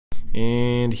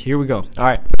And here we go. All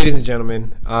right, ladies and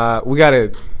gentlemen, we got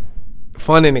a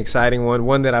fun and exciting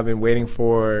one that I've been waiting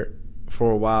for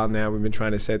a while now. We've been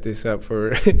trying to set this up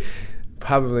for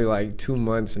probably like 2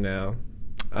 months now.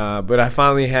 But I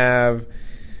finally have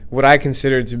what I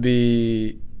consider to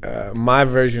be my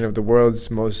version of the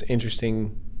world's most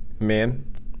interesting man,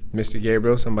 Mr.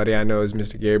 Gabriel. Somebody I know is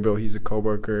Mr. Gabriel. He's a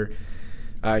coworker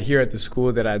here at the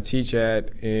school that I teach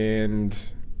at,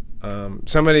 and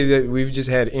somebody that we've just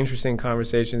had interesting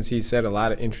conversations. He said a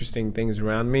lot of interesting things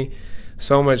around me,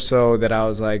 so much so that I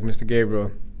was like, Mr.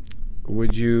 Gabriel,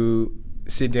 would you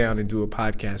sit down and do a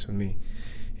podcast with me?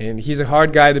 And he's a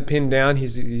hard guy to pin down.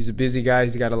 He's a busy guy.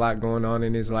 He's got a lot going on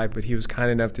in his life, but he was kind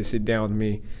enough to sit down with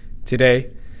me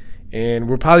today. And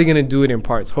we're probably going to do it in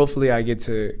parts. Hopefully I get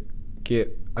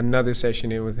another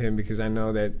session in with him, because I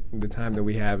know that the time that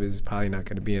we have is probably not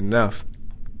going to be enough.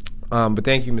 But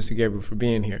thank you, Mr. Gabriel, for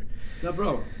being here. No,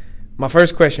 bro. My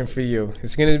first question for you,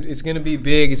 it's gonna be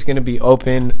big, it's gonna be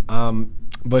open.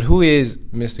 But who is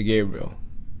Mr. Gabriel?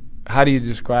 How do you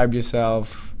describe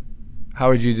yourself? How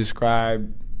would you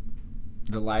describe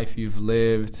the life you've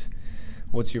lived?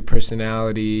 What's your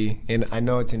personality? And I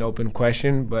know it's an open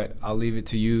question, but I'll leave it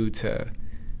to you to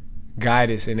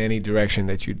guide us in any direction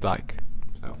that you'd like.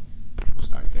 So we'll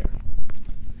start there.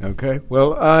 Okay.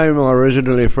 Well, I'm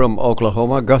originally from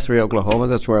Oklahoma, Guthrie, Oklahoma.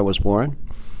 That's where I was born.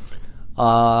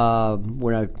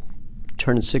 When I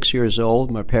turned 6 years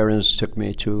old, my parents took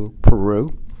me to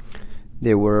Peru.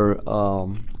 They were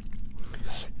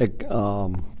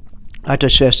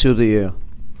attached to the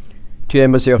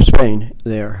Embassy of Spain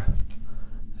there.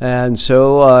 And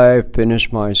so I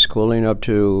finished my schooling up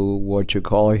to what you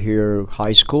call here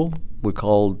high school. We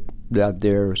call that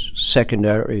their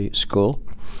secondary school,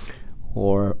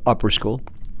 or upper school.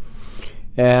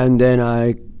 And then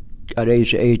at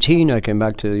age 18, I came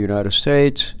back to the United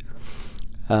States,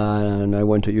 and I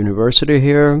went to university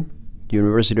here,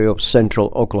 University of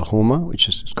Central Oklahoma, which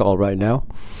is it's called right now.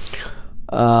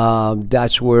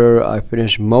 That's where I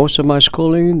finished most of my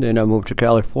schooling. Then I moved to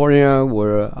California,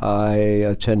 where I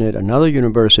attended another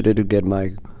university to get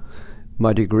my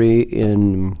degree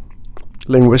in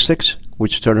linguistics,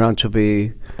 which turned out to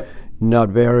be not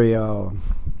very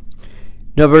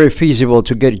feasible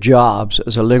to get jobs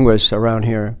as a linguist around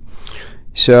here.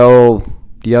 So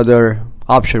the other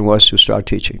option was to start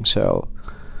teaching.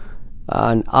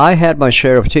 And I had my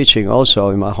share of teaching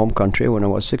also in my home country. When I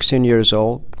was 16 years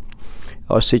old,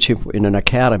 I was teaching in an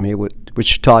academy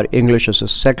which taught English as a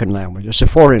second language, as a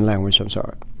foreign language, I'm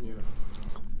sorry. Yeah.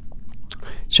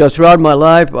 So throughout my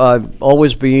life, I've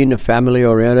always been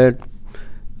family-oriented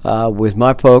with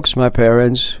my folks, my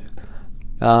parents.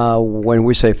 When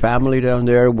we say family down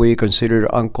there, we consider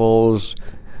uncles,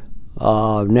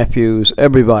 nephews,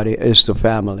 everybody is the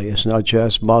family. It's not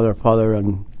just mother, father,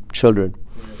 and children.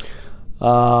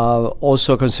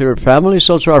 Also considered family is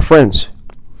also our friends.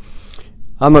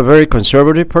 I'm a very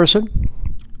conservative person,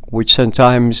 which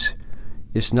sometimes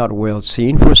is not well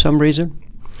seen for some reason.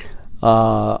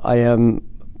 I am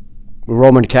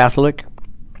Roman Catholic,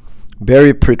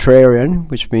 very Praetorian,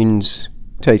 which means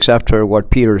takes after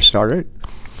what Peter started.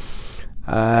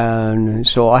 And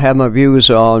so I have my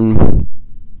views on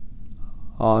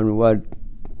what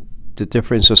the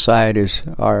different societies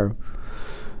are,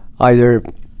 either,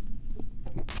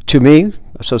 to me,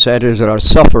 societies that are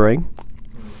suffering.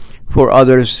 For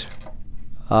others,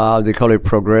 they call it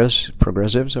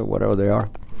progressives or whatever they are.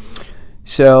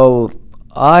 So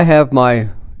I have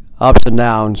my ups and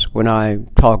downs when I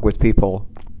talk with people.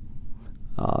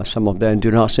 Some of them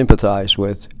do not sympathize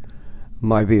with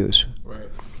my views. Right.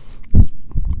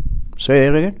 Say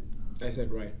it again? I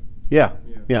said right. Yeah.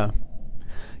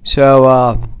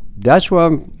 So that's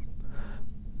where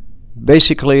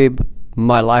basically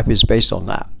my life is based on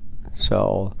that.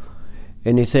 So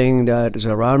anything that is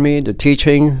around me, the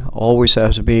teaching always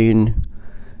has been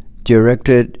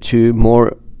directed to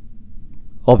more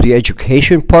of the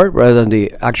education part rather than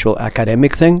the actual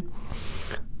academic thing.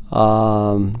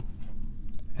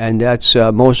 And that's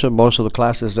most of the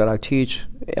classes that I teach,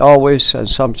 always and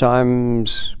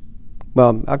sometimes,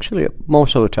 well, actually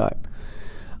most of the time,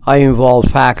 I involve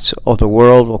facts of the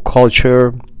world, or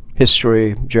culture,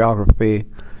 history, geography,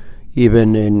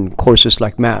 even in courses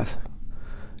like math.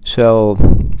 So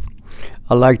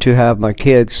I like to have my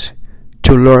kids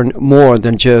to learn more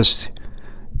than just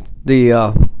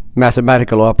the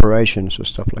mathematical operations or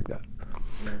stuff like that.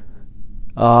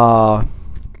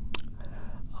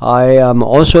 I am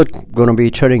also going to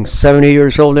be turning 70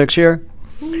 years old next year,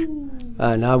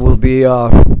 and I will be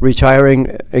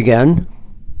retiring again.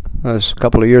 As a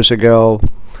couple of years ago,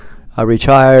 I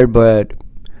retired, but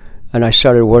and I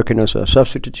started working as a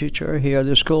substitute teacher here at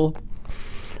the school.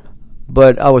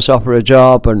 But I was offered a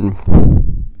job, and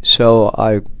so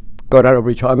I got out of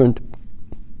retirement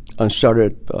and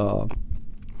started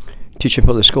teaching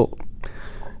for the school.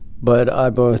 But I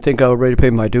think I already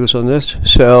paid my dues on this.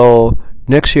 So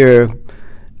next year,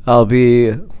 I'll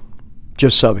be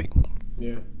just subbing.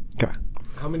 Yeah. Okay.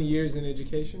 How many years in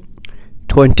education?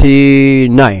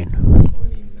 29.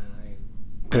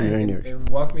 29 years. And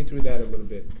walk me through that a little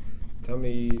bit. Tell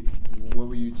me, what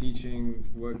were you teaching?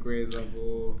 What grade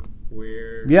level?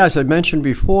 Where? Yeah, as I mentioned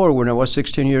before, when I was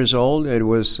 16 years old, it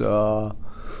was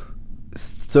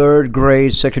third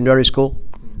grade secondary school.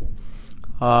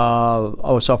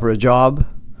 I was offered a job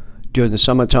during the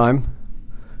summertime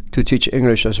to teach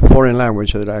English as a foreign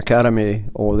language at the academy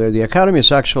over there. The academy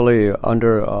is actually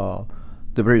under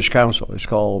the British Council. It's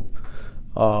called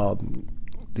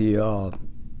the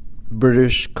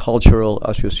British Cultural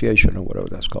Association, or whatever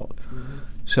that's called. Mm-hmm.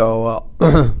 So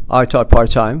I taught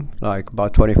part-time, like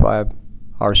about 25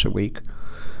 hours a week.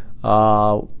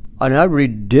 And I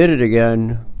redid it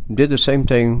again, did the same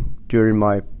thing during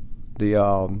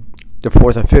the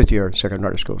fourth and fifth year in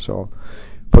secondary school. So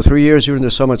for 3 years during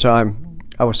the summertime,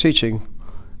 I was teaching.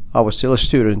 I was still a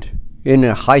student in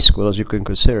a high school, as you can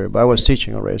consider, but I was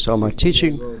teaching already. So my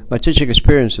teaching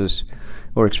experience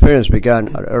began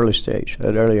at an early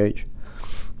age.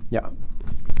 Yeah.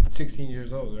 16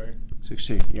 years old, right?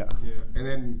 16, yeah. Yeah. And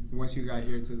then once you got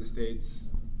here to the States?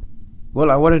 Well,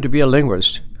 I wanted to be a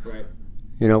linguist. Right.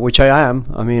 Which I am.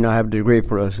 I mean, I have a degree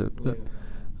for it. Yeah.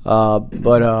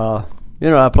 But I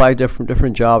applied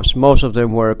different jobs. Most of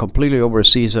them were completely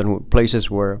overseas and places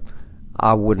where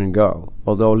I wouldn't go,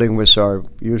 although linguists are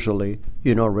usually,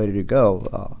 ready to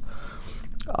go.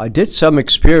 I did some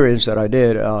experience that I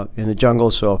did in the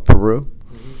jungles of Peru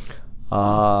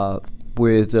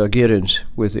with Gideons,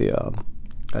 with the,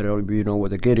 I don't know if you know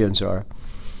what the Gideons are.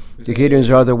 The Gideons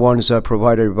are the ones that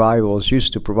provided Bibles,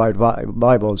 used to provide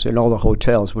Bibles in all the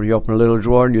hotels. When you open a little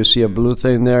drawer and you see a blue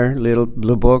thing there, little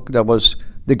blue book, that was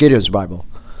the Gideon's Bible.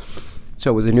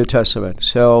 So with the New Testament.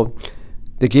 So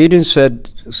the Gideons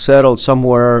settled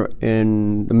somewhere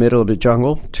in the middle of the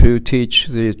jungle to teach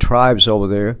the tribes over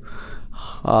there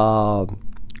to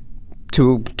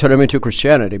turn them into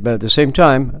Christianity. But at the same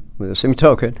time, with the same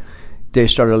token, they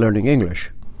started learning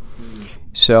English.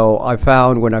 So I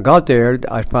found, when I got there,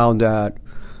 that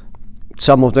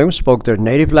some of them spoke their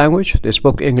native language. They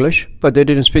spoke English, but they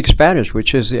didn't speak Spanish,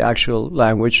 which is the actual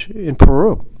language in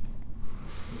Peru.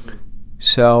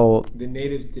 So the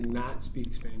natives did not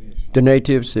speak Spanish. The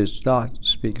natives did not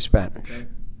speak Spanish. Okay.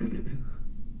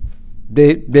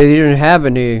 They didn't have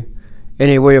any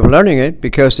way of learning it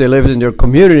because they lived in their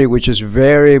community, which is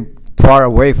very far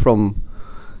away from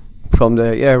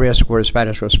the areas where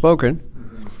Spanish was spoken.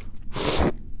 Mm-hmm.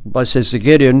 But since the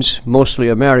Gideons, mostly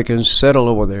Americans, settled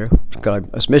over there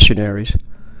as missionaries,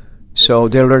 so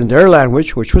they learned their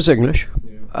language, which was English,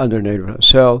 and their native language.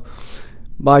 So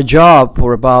my job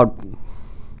for about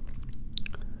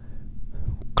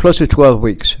close to 12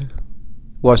 weeks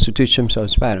was to teach them some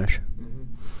Spanish.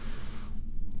 Mm-hmm.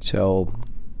 So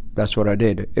that's what I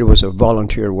did. It was a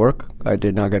volunteer work. I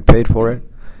did not get paid for it.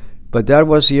 But that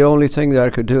was the only thing that I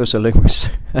could do as a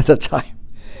linguist at the time.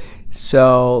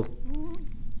 So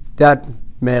that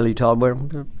mainly taught me.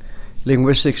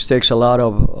 Linguistics takes a lot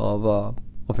of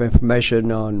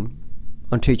information on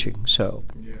teaching. So,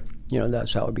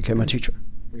 that's how I became a teacher.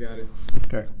 Got it.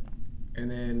 Okay. And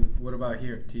then what about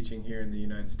here, teaching here in the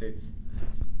United States?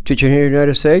 Teaching here in the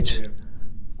United States? Yeah.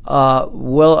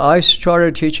 Well, I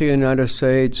started teaching in the United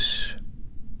States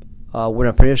when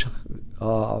I finished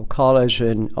college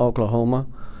in Oklahoma.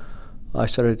 I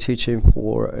started teaching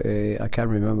for I can't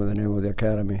remember the name of the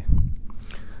academy.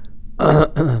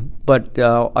 But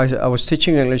I was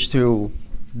teaching English to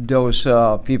those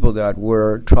people that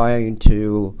were trying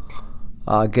to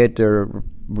get their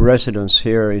residence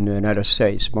here in the United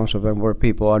States. Most of them were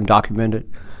people undocumented,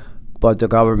 but the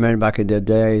government back in the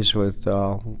days with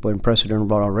when President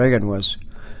Ronald Reagan was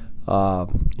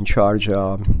in charge,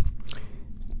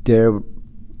 there were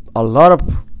a lot of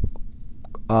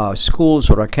schools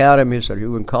or academies, or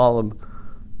you would call them,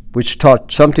 which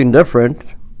taught something different.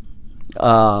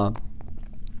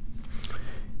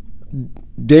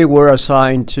 They were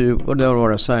assigned to, well, they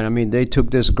weren't assigned, I mean, they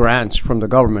took these grants from the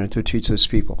government to teach these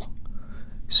people.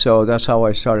 So that's how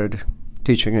I started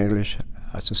teaching English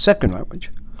as a second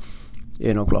language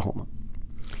in Oklahoma.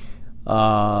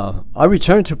 I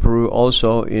returned to Peru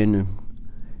also in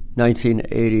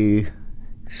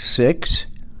 1986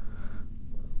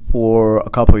 for a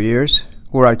couple of years,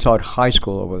 where I taught high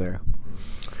school over there.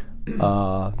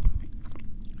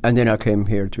 and then I came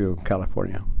here to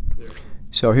California. Yeah.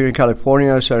 So here in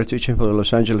California, I started teaching for the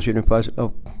Los Angeles Unified.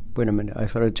 Oh, wait a minute! I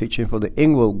started teaching for the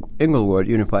Inglewood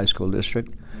Unified School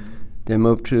District. Then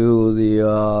moved to the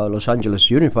Los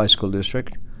Angeles Unified School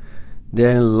District.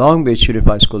 Then Long Beach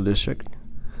Unified School District.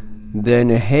 Then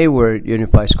Hayward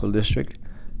Unified School District.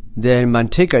 Then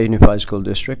Manteca Unified School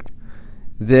District.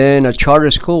 Then a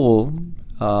charter school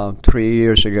 3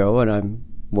 years ago, and I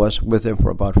was with them for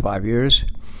about 5 years.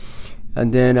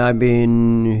 And then I've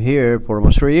been here for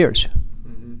almost 3 years.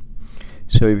 Mm-hmm.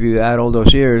 So if you add all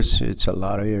those years, it's a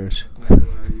lot of years. That's a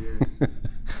lot of years.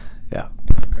 Yeah.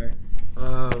 Okay.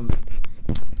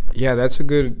 Yeah, that's a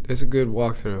good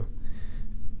walkthrough.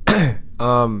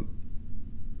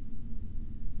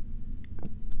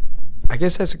 I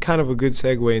guess that's kind of a good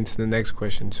segue into the next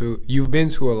question. So you've been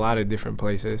to a lot of different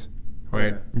places,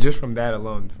 right? Yeah. Just from that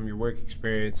alone, from your work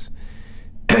experience.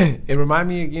 And remind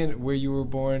me again where you were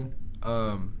born.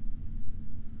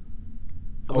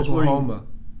 Oklahoma.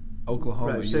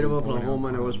 Oklahoma. Right, state of Oklahoma,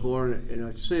 and I was born in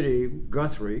a city,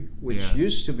 Guthrie, which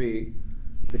used to be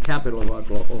the capital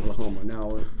of Oklahoma.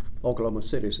 Now Oklahoma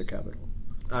City is the capital.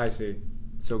 I see.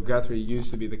 So Guthrie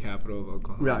used to be the capital of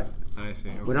Oklahoma. Right. I see.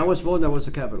 Okay. When I was born, that was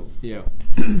the capital. Yeah.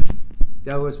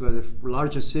 That was where the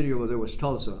largest city over there was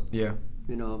Tulsa. Yeah.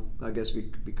 You know, I guess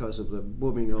because of the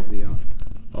booming of the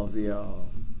the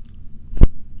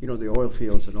oil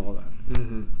fields and all that,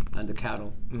 and the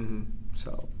cattle. Mm-hmm.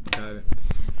 So. Got it.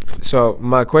 So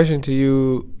my question to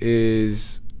you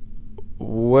is,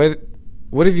 what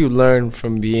have you learned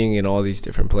from being in all these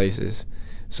different places?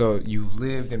 So you've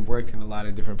lived and worked in a lot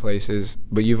of different places,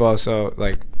 but you've also,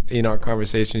 like, in our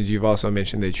conversations, you've also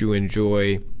mentioned that you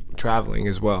enjoy traveling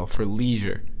as well for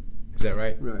leisure. Is that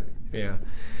right? Right. Yeah.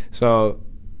 So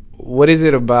what is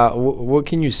it about, what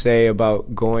can you say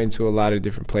about going to a lot of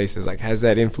different places? Like, has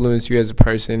that influenced you as a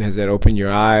person? Has that opened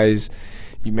your eyes?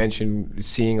 You mentioned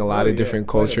seeing a lot of different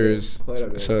cultures. Quite a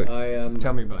bit. So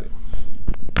tell me about it.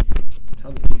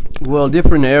 Well,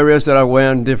 different areas that I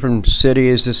went, different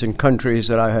cities, different countries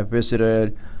that I have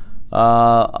visited.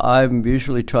 I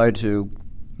usually try to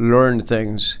learn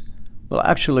things. Well,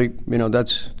 actually,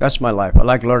 that's my life. I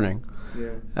like learning.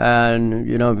 Yeah. And,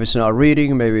 if it's not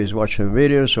reading, maybe it's watching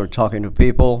videos or talking to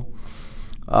people.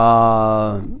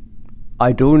 I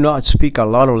do not speak a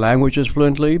lot of languages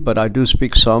fluently, but I do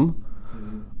speak some,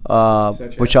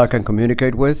 which I can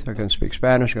communicate with. I can speak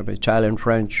Spanish, I can speak Italian,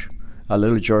 French, a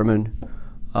little German.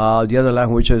 The other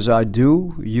languages, I do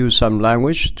use some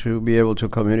language to be able to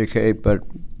communicate, but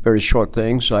very short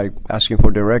things like asking for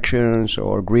directions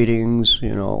or greetings,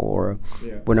 or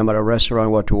when I'm at a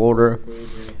restaurant, what to order.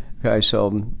 Okay, so,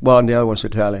 and the other one's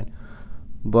Italian.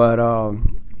 But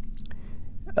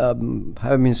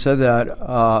having said that,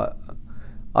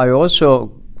 I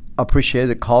also appreciate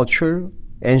the culture,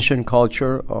 ancient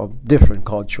culture of different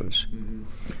cultures.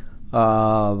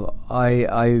 I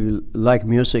like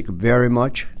music very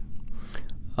much.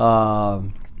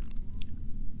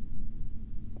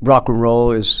 Rock and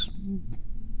roll is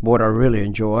what I really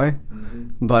enjoy,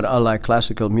 but I like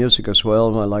classical music as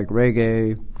well. I like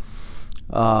reggae.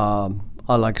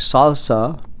 I like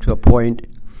salsa to a point,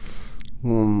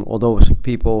 although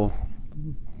people,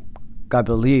 I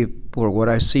believe, or what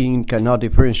I've seen, cannot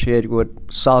differentiate what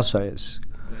salsa is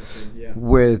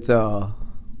with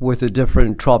the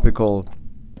different tropical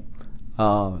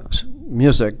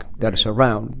music that is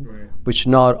around, which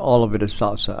not all of it is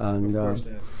salsa. And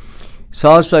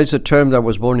salsa is a term that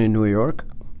was born in New York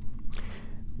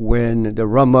when the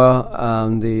rumba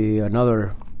and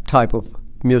another type of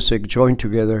music joined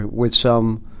together with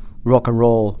some rock and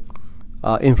roll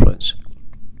influence.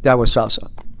 That was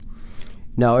salsa.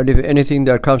 Now, anything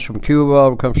that comes from Cuba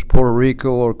or comes from Puerto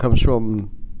Rico or comes from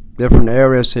different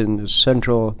areas in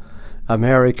Central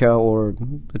America or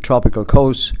the tropical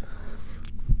coast,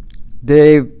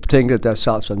 they think that that's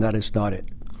salsa, and that is not it.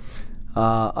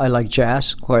 I like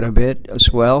jazz quite a bit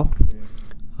as well.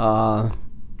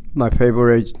 My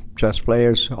favorite jazz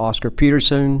players, Oscar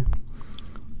Peterson,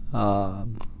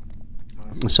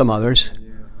 some others.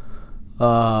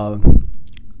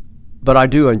 But I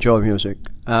do enjoy music.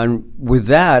 And with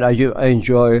that, I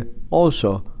enjoy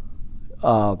also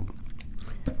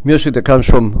music that comes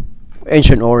from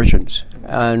ancient origins.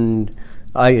 And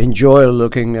I enjoy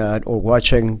looking at or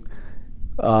watching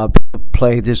people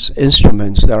play these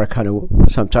instruments that are kind of,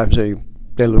 sometimes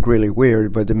they look really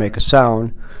weird, but they make a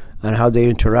sound, and how they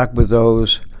interact with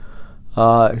those,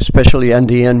 especially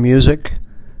Andean music,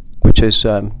 which is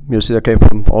music that came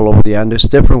from all over the Andes,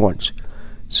 different ones.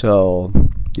 So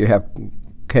you have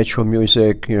Quechua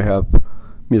music, you have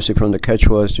music from the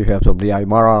Quechuas, you have from the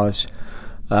Aymaras,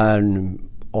 and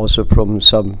also from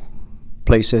some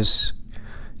places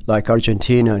like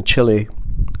Argentina and Chile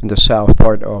in the south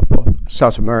part of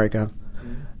South America,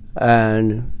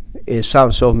 and it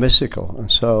sounds so mystical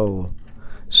and so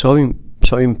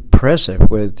impressive.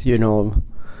 With the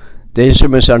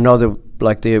instruments are not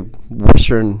like the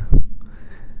Western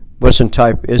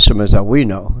type instruments that we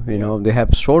know. They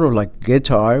have sort of like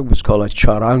guitar, which is called a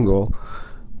charango,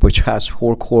 which has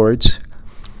 4 chords.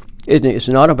 It's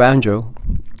not a banjo,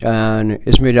 and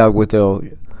it's made out with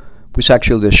which is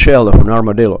actually the shell of an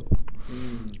armadillo.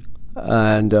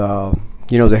 And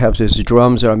they have these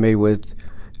drums that are made with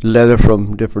leather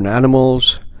from different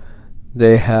animals.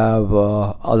 They have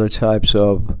other types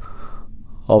of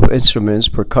instruments,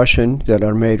 percussion, that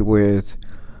are made with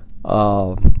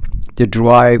the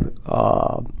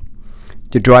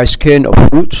dry skin of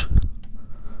fruits.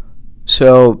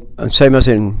 So, and same as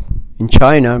in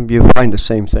China, you find the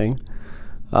same thing.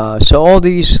 So all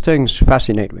these things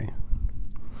fascinate me.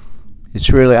 It's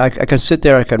really, I can sit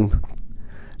there, I can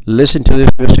listen to this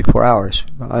music for hours,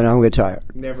 and I don't get tired.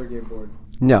 Never get bored.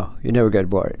 No, you never get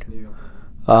bored. Yeah.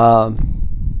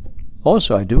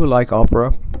 Also, I do like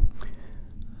opera.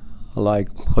 I like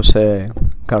Jose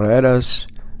Carreras.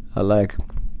 I like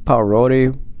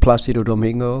Pavarotti, Placido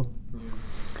Domingo.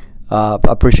 I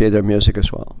appreciate their music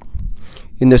as well.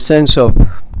 In the sense of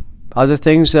other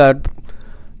things that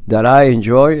I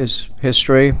enjoy is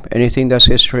history. Anything that's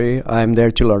history, I'm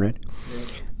there to learn it.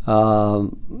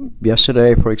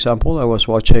 Yesterday, for example, I was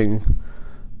watching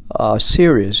a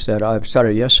series that I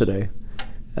started yesterday,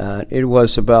 and it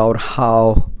was about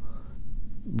how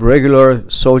regular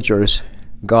soldiers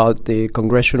got the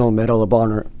Congressional Medal of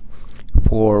Honor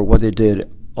for what they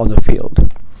did on the field.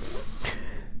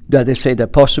 That they say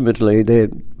that posthumously,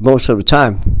 most of the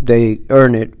time, they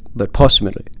earn it, but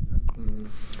posthumously.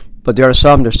 But there are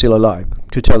some that are still alive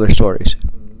to tell their stories.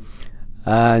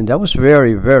 And that was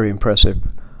very, very impressive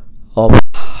of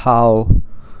how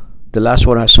the last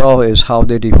one I saw is how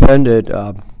they defended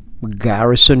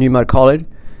garrison, you might call it,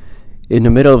 in the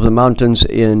middle of the mountains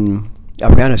in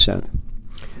Afghanistan.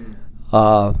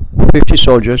 50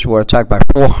 soldiers were attacked by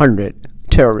 400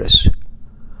 terrorists.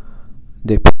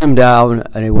 They put them down,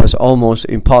 and it was almost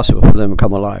impossible for them to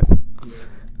come alive.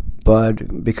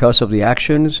 But because of the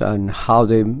actions and how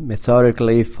they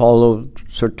methodically followed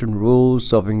certain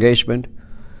rules of engagement,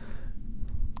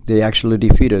 they actually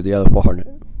defeated the other 400.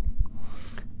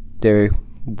 They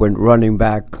went running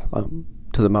back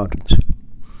to the mountains.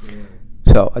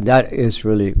 So that is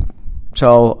really...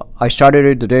 So I started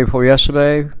it the day before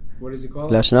yesterday. What is it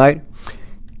called? Last night.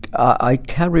 I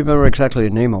can't remember exactly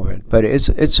the name of it, but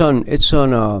it's on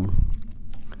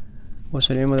what's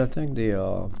the name of that thing?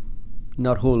 The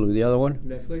not Hulu, the other one?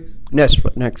 Netflix?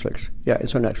 Netflix. Yeah,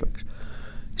 it's on Netflix.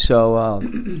 So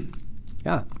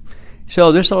yeah.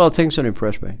 So there's a lot of things that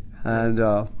impress me, and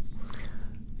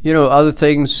other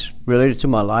things related to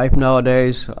my life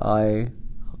nowadays. I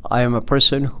am a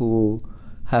person who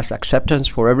has acceptance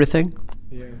for everything,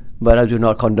 but I do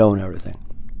not condone everything.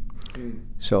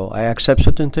 So I accept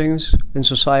certain things in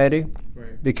society,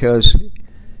 because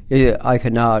I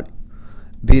cannot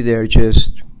be there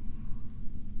just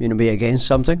be against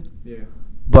something.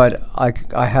 But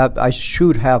I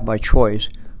should have my choice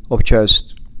of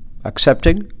just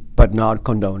accepting but not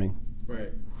condoning.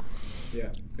 Right.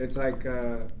 Yeah. It's like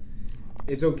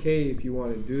it's okay if you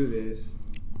want to do this.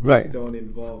 Right. Just don't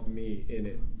involve me in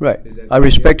it. Right. I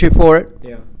respect you for it.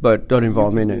 Yeah. But don't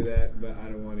involve me in it. That, but I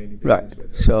don't want any business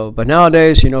with it. So, but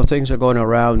nowadays, things are going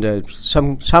around that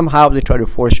somehow they try to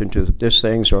force you into these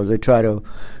things, or they try to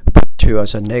put you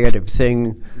as a negative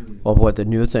thing of what the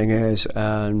new thing is,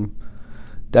 and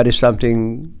that is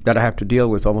something that I have to deal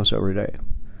with almost every day.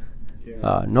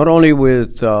 Not only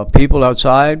with people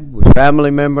outside, with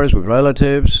family members, with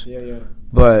relatives,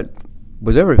 but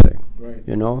with everything. Right.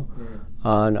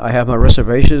 And I have my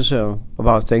reservations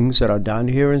about things that are done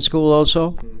here in school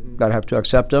also, that I have to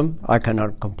accept them. I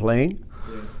cannot complain.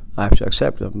 I have to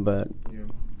accept them, but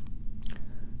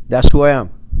that's who I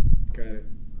am. Got it.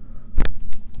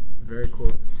 Very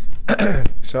cool.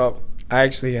 So I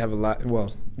actually have a lot.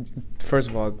 Well, first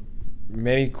of all,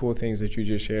 many cool things that you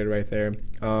just shared right there.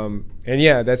 And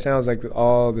yeah, that sounds like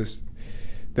all this,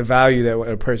 the value that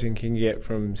a person can get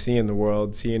from seeing the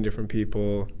world, seeing different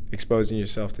people, exposing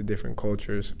yourself to different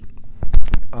cultures.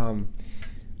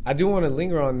 I do want to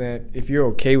linger on that, if you're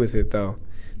okay with it, though.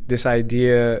 This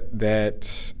idea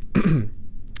that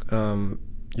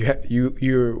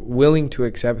you're willing to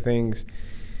accept things,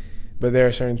 but there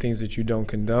are certain things that you don't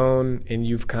condone, and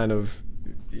you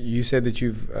said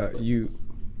that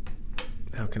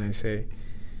how can I say?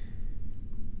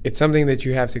 it's something that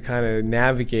you have to kind of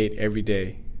navigate every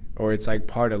day, or it's like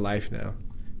part of life now.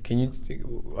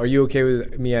 Are you okay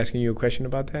with me asking you a question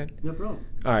about that? No problem.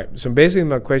 All right. So basically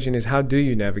my question is, how do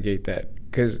you navigate that?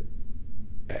 Because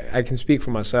I can speak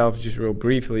for myself just real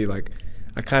briefly. Like,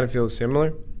 I kind of feel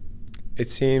similar. It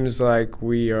seems like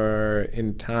we are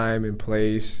in time and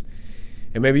place,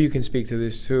 and maybe you can speak to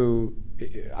this too.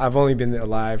 I've only been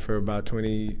alive for about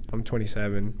I'm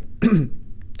 27.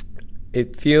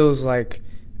 It feels like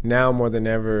now more than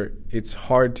ever, it's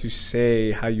hard to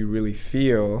say how you really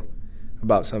feel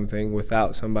about something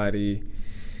without somebody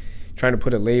trying to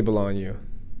put a label on you,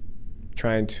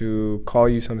 trying to call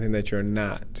you something that you're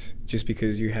not, just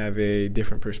because you have a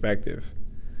different perspective,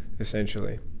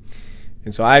 essentially.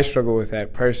 And so I struggle with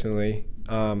that personally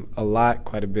a lot,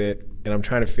 quite a bit, and I'm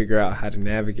trying to figure out how to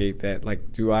navigate that.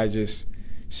 Like, do I just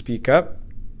speak up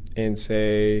and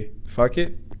say, fuck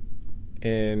it?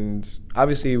 And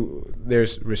obviously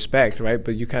there's respect, right?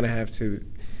 But you kind of have to,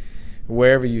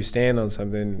 wherever you stand on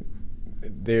something,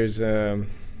 there's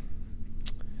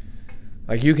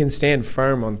like, you can stand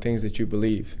firm on things that you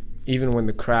believe, even when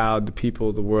the crowd, the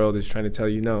people, the world is trying to tell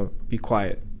you, no, be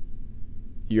quiet.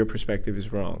 Your perspective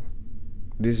is wrong.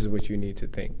 This is what you need to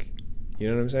think. You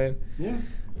know what I'm saying? Yeah.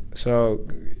 So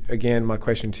again, my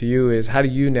question to you is, how do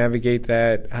you navigate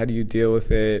that? How do you deal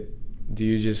with it? Do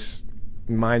you just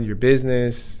mind your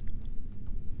business?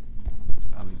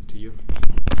 I'll leave it to you.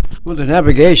 Well, the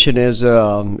navigation is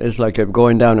like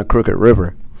going down a crooked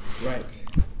river. Right.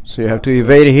 So you have to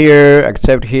evade here,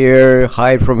 accept here,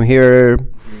 hide from here,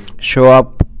 show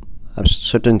up at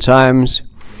certain times.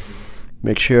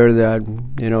 Make sure that,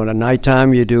 at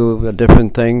nighttime you do a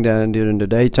different thing than during the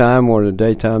daytime, or the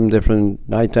daytime different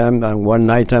nighttime, and one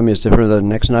nighttime is different than the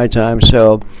next nighttime.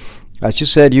 So, as you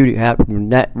said, you have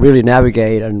to really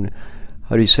navigate, and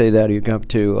how do you say that? You have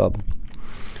to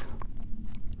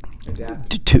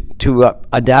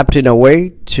adapt in a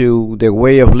way to the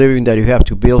way of living that you have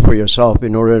to build for yourself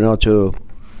in order not to,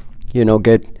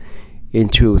 get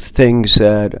into things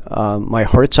that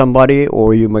might hurt somebody,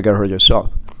 or you might get hurt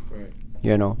yourself.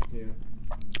 Yeah.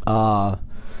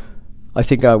 I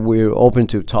think we're open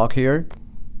to talk here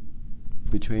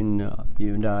between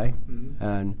you and I,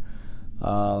 and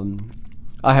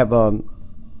I have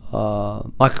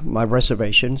my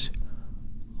reservations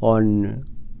on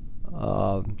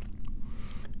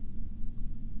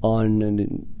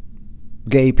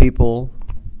gay people.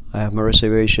 I have my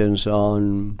reservations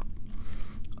on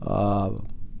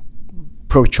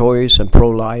pro-choice and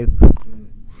pro-life.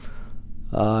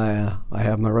 I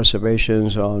have my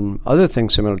reservations on other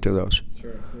things similar to those.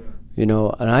 Sure,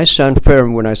 yeah. And I stand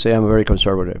firm when I say I'm very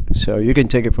conservative. So you can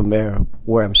take it from there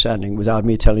where I'm standing without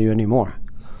me telling you anymore.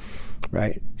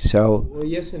 Right? So. Well,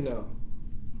 yes and no.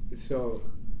 So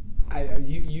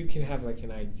you can have like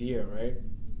an idea, right?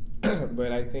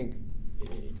 But I think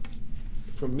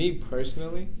for me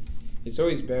personally, it's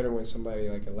always better when somebody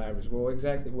like elaborates. Well,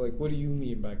 exactly. Like, what do you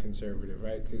mean by conservative,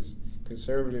 right? Because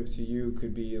conservative to you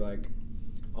could be like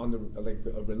on the like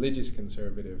a religious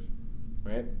conservative,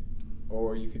 right?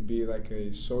 Or you could be like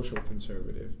a social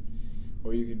conservative,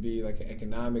 or you could be like an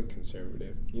economic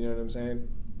conservative. You know what I'm saying?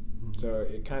 So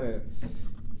it kind of.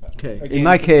 Okay. Again, in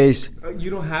my case, you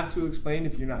don't have to explain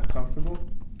if you're not comfortable.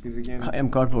 Because again, I am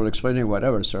comfortable explaining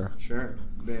whatever, sir. Sure.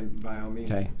 Then by all means.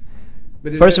 Okay.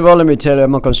 But first of all, let me tell you,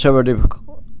 I'm a conservative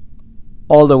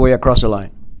all the way across the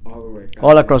line. All the way.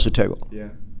 All across the table. Yeah.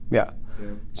 Yeah.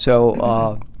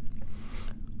 So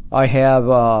I have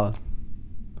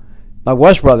my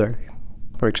wife's brother,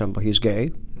 for example. He's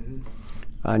gay,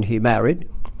 and he married.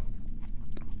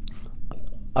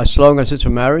 As long as it's a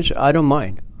marriage, I don't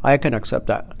mind. I can accept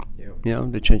that.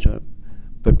 The change of it.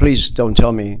 But please don't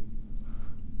tell me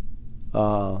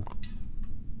that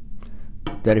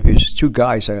if it's two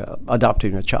guys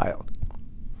adopting a child.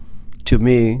 To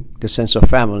me, the sense of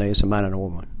family is a man and a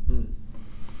woman.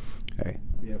 Okay.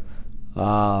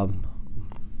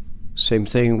 Same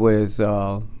thing with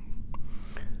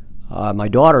my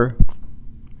daughter.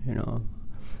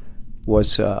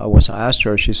 Was asked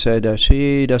her. She said that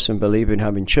she doesn't believe in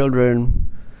having children.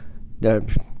 That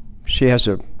she has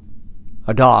a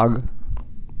dog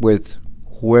with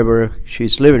whoever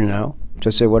she's living now.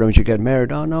 Just say, why don't you get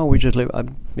married? Oh no, we just live.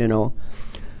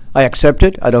 I accept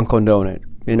it. I don't condone it.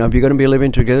 If you're going to be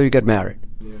living together, you get married.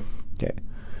 Yeah. Okay.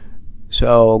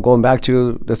 So going back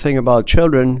to the thing about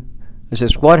children, it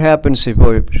says, what happens if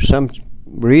for some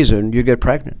reason you get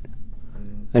pregnant?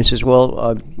 And he says,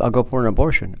 well, I'll go for an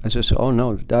abortion. I says, oh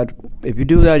no, if you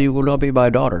do that, you will not be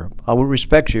my daughter. I will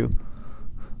respect you.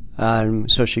 And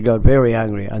so she got very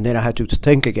angry, and then I had to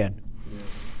think again. Yeah.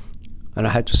 And I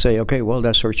had to say, okay, well,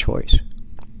 that's her choice.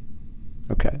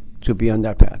 okay, to be on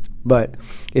that path. But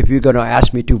if you're going to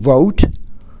ask me to vote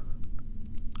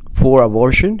for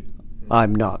abortion,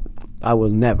 I'm not. I will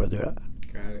never do that.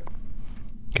 Got it.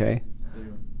 Okay? Yeah.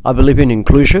 I believe in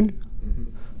inclusion,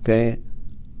 okay,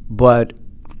 but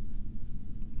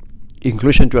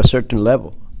inclusion to a certain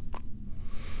level.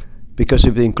 Because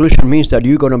if the inclusion means that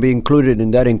you're going to be included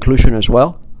in that inclusion as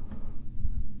well,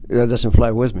 that doesn't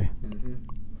fly with me.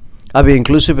 I'll be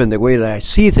inclusive in the way that I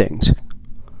see things,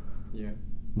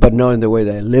 but not in the way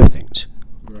that I live things.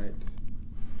 Right.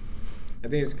 I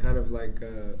think it's kind of like,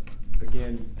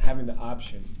 again, having the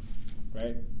option,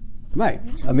 right? Right.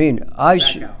 I mean,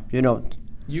 you know.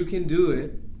 You can do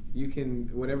it. You can,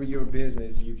 whatever your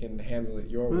business, you can handle it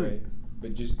your way,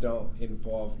 but just don't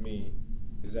involve me.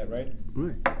 Is that right?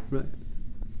 Right.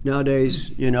 Nowadays,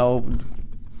 you know,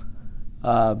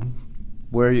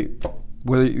 where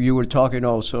you were talking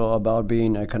also about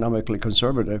being economically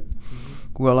conservative.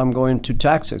 Well, I'm going to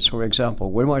taxes, for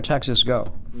example. Where do my taxes go?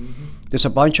 There's a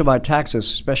bunch of my taxes,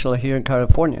 especially here in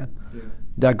California,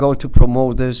 that go to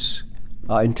promote this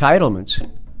entitlements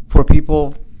for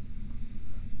people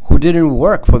who didn't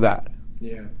work for that.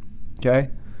 Yeah. Okay?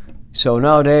 So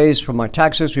nowadays, for my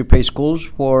taxes, we pay schools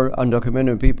for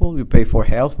undocumented people. You pay for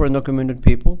health for undocumented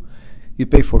people. You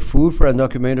pay for food for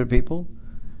undocumented people.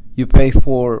 You pay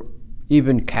for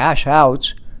even cash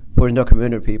outs for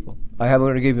undocumented people. I'm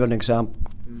going to give you an example.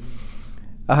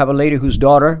 I have a lady whose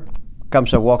daughter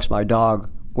comes and walks my dog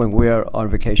when we are on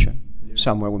vacation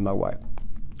somewhere with my wife.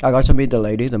 I got to meet the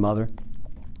lady, the mother,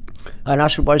 and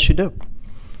asked her what does she do.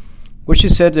 Well, she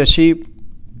said that she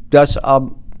does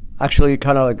actually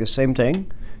kind of like the same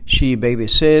thing. She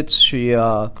babysits, she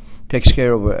takes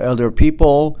care of elder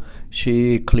people,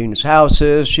 she cleans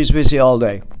houses. She's busy all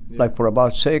day, like for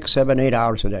about 6, 7, 8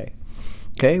 hours a day.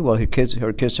 Okay, well, her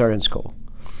kids are in school.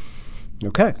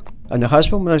 Okay, and the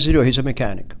husband, what does he do? He's a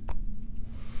mechanic.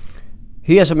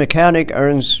 He, as a mechanic,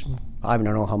 earns, I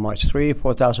don't know how much,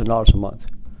 $3,000-$4,000 a month.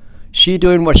 She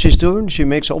doing what she's doing, she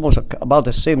makes almost about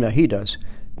the same that he does,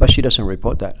 but she doesn't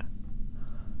report that.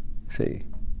 See?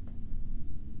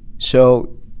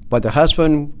 So, but the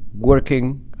husband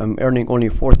working and earning only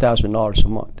 $4,000 a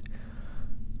month.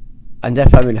 And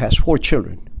that family has 4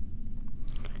 children.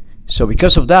 So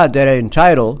because of that, they're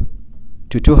entitled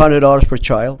to $200 per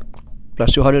child,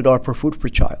 plus $200 per food per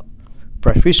child,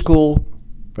 plus free school,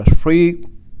 plus free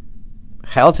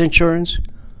health insurance.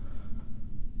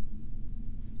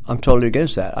 I'm totally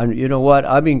against that. And you know what?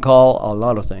 I've been called a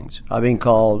lot of things. I've been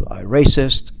called a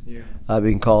racist. Yeah. I've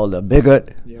been called a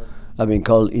bigot. Yeah. I've been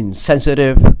called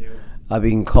insensitive. Yeah. I've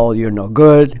been called you're no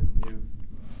good. Yeah.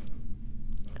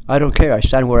 I don't care. I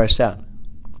stand where I stand.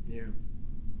 Yeah.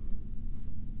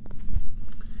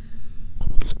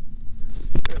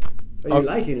 Are you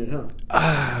liking it,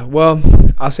 huh? Well,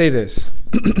 I'll say this.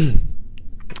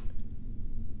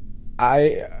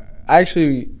 I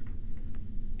actually,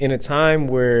 in a time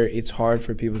where it's hard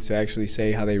for people to actually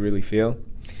say how they really feel,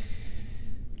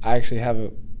 I actually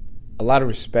have a lot of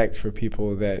respect for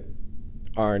people that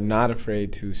are not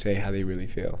afraid to say how they really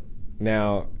feel.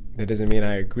 Now, that doesn't mean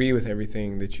I agree with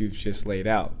everything that you've just laid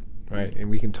out, right? And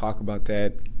we can talk about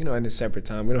that, in a separate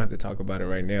time. We don't have to talk about it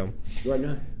right now. Right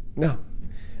now? No.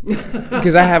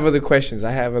 Because I have other questions.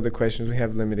 We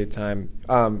have limited time.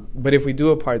 But if we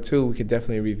do a part 2, we could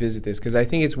definitely revisit this because I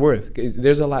think it's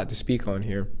there's a lot to speak on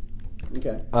here.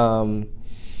 Okay.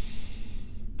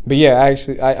 But yeah,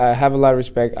 I have a lot of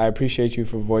respect. I appreciate you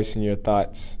for voicing your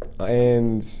thoughts.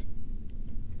 And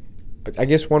I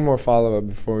guess one more follow-up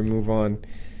before we move on.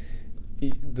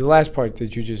 The last part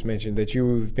that you just mentioned, that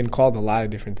you've been called a lot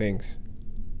of different things,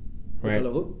 right?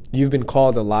 Hello? You've been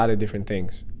called a lot of different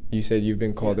things. You said you've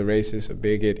been called a racist, a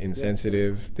bigot,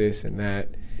 insensitive, this and that,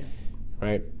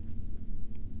 right?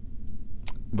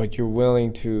 But you're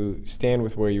willing to stand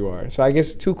with where you are. So I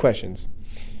guess 2 questions.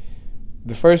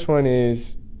 The first one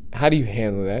is, how do you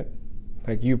handle that?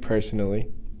 Like you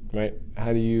personally, right?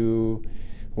 How do you,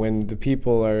 when the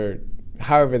people are,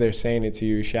 however they're saying it to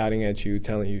you, shouting at you,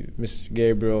 telling you, Mr.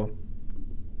 Gabriel,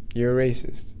 you're a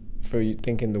racist for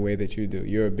thinking the way that you do.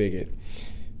 You're a bigot.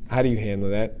 How do you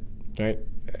handle that, right?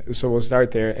 So we'll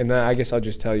start there, and then I guess I'll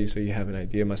just tell you so you have an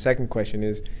idea. My second question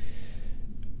is,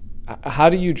 how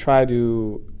do you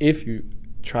if you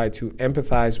try to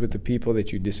empathize with the people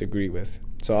that you disagree with?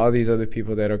 So all these other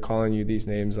people that are calling you these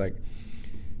names, like,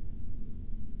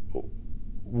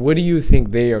 what do you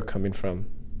think they are coming from?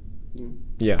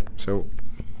 Yeah, so.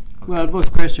 Well,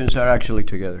 both questions are actually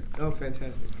together. Oh,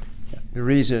 fantastic. Yeah. The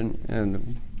reason,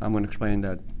 and I'm going to explain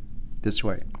that this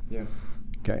way. Yeah.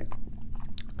 Okay.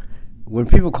 When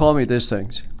people call me these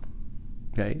things,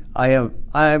 Okay, I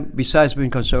am. Besides being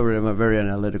conservative, I'm a very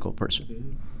analytical person.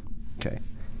 Mm-hmm. Okay,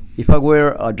 if I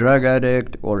were a drug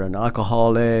addict or an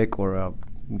alcoholic or a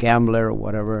gambler or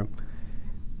whatever,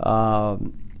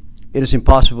 it is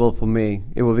impossible for me.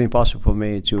 It would be impossible for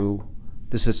me to.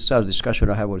 This is a discussion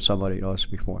I had with somebody else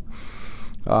before.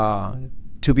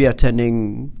 To be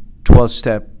attending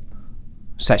 12-step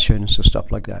sessions and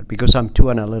stuff like that because I'm too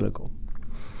analytical.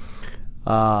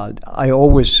 I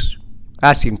always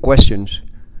asking questions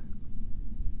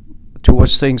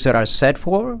towards things that are said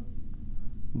for,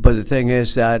 but the thing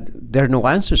is that there are no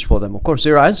answers for them. Of course,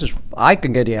 there are answers. I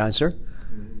can get the answer,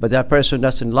 but that person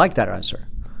doesn't like that answer.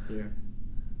 Yeah.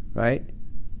 Right?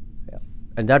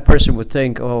 And that person would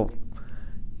think, oh,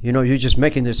 you're just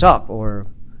making this up, or,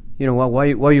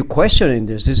 why are you questioning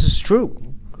this? This is true.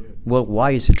 Yeah. Well,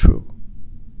 why is it true?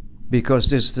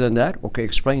 Because this and that? Okay,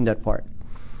 explain that part.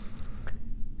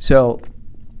 So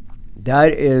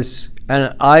that is,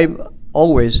 and I'm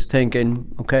always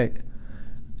thinking, okay,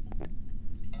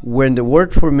 when the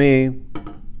word for me,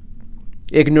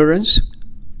 ignorance,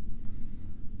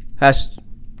 has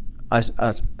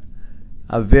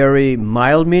a very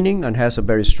mild meaning and has a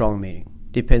very strong meaning.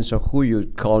 Depends on who you're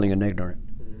calling an ignorant.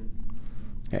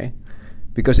 Okay?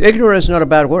 Because ignorance is not a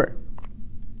bad word.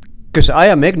 Because I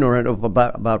am ignorant of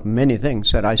about many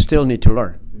things that I still need to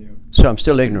learn. Yeah. So I'm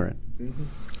still ignorant. Mm-hmm.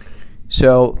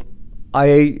 So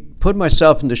I put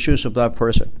myself in the shoes of that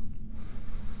person,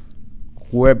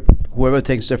 whoever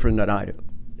thinks different than I do.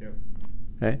 Yeah.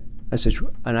 Okay?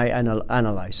 And I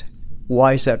analyze.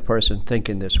 Why is that person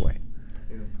thinking this way?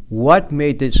 Yeah. What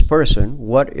made this person,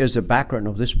 what is the background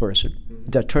of this person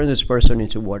that turned this person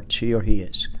into what she or he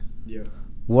is? Yeah.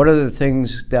 What are the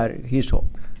things that he's told?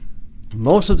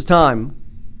 Most of the time,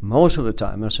 I'm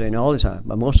not saying all the time,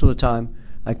 but most of the time,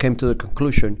 I came to the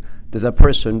conclusion that that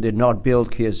person did not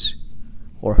build his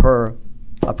or her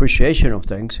appreciation of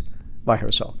things by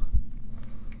herself.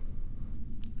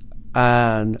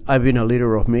 And I've been a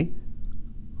leader of me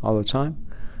all the time.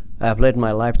 I've led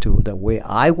my life to the way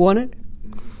I want it,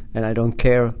 and I don't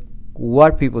care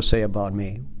what people say about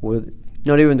me,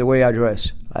 not even the way I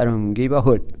dress. I don't give a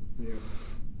hoot. Yeah.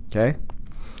 Okay?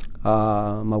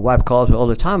 My wife calls me all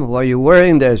the time, why are you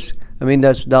wearing this? I mean,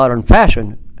 that's not on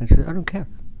fashion. I said, I don't care.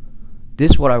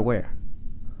 This is what I wear.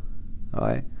 All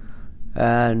right?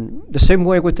 And the same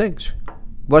way with things.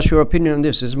 What's your opinion on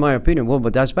this? This is my opinion. Well,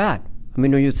 but that's bad. I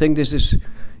mean, do you think this is,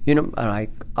 I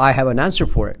have an answer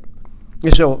for it.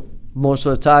 And so most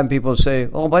of the time people say,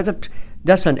 oh, but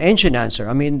that's an ancient answer.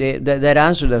 I mean, that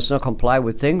answer does not comply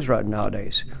with things right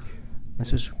nowadays. I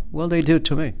says, well, they do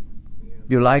to me.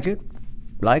 You like it?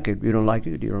 Like it. You don't like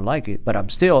it? You don't like it. But I'm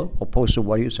still opposed to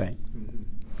what you're saying.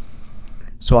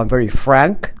 So I'm very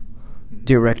frank,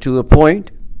 direct to the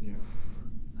point. Yeah.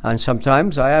 And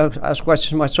sometimes I ask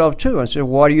questions myself too. I say,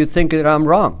 why do you think that I'm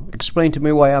wrong? Explain to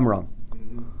me why I'm wrong.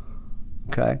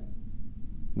 Okay?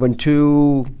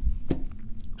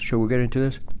 Should we get into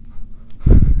this?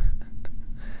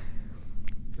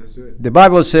 Let's do it. The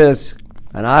Bible says,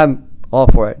 and I'm all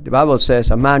for it, the Bible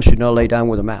says a man should not lay down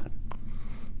with a man.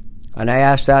 And I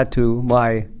asked that to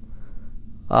my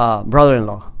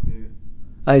brother-in-law. Yeah.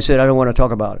 And he said, I don't want to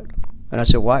talk about it. And I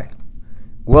said, why?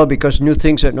 Well, because new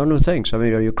things are no new things. I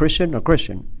mean, are you Christian or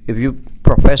Christian? If you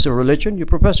profess a religion, you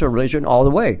profess a religion all the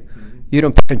way. Mm-hmm. You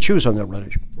don't pick and choose on the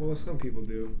religion. Well, some people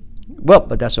do. Well,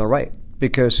 but that's not right,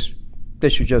 because they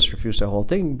should just refuse the whole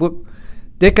thing. But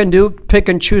they can pick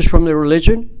and choose from the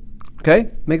religion,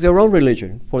 okay? Make their own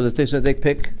religion for the things that they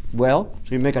pick well,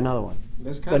 so you make another one.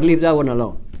 But leave that one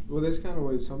alone. Well, that's kind of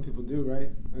what some people do, right?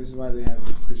 This is why they have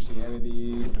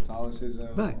Christianity,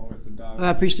 Catholicism, right.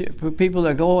 Orthodox. People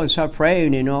that go and start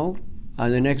praying, and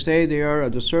the next day they are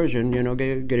at the surgeon,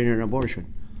 getting an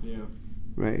abortion. Yeah.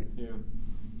 Right? Yeah.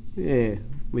 Yeah.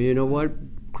 Well, you know what?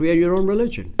 Create your own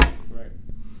religion. Right.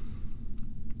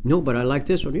 No, but I like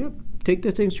this one. Yep. Take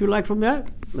the things you like from that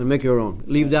and make your own.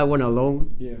 Leave that one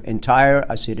alone, entire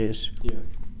as it is. Yeah.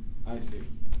 I see.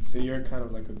 So you're kind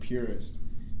of like a purist.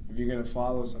 If you're going to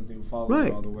follow something, follow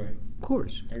it all the way. Of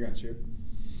course. I got you.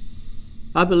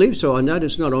 I believe so, and that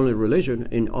is not only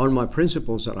religion, on my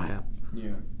principles that I have.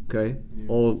 Yeah. Okay? Yeah.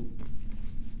 All,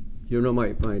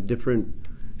 my different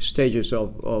stages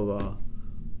of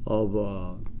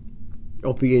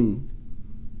being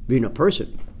a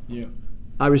person. Yeah.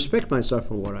 I respect myself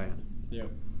for what I am. Yeah.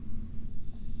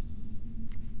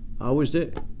 I always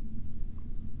did.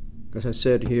 As I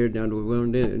said here, now we're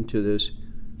going into this,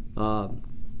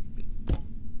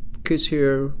 kids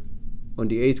here on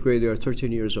the 8th grade, they are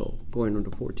 13 years old, going on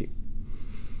to 14.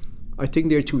 I think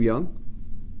they're too young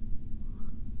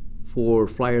for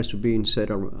flyers to be set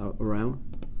around.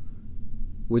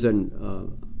 with a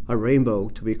rainbow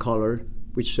to be colored,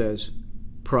 which says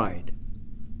pride.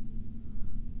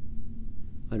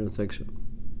 I don't think so.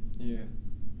 Yeah.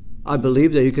 I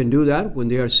believe that you can do that when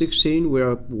they are 16. We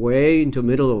are way into the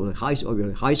middle of the high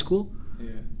school. Yeah.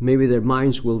 Maybe their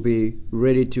minds will be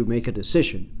ready to make a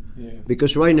decision. Yeah.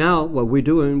 Because right now, what we're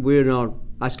doing, we're not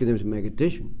asking them to make a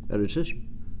decision.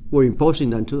 We're imposing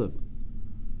that to them.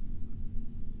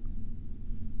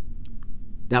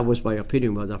 That was my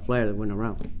opinion about that flyer that went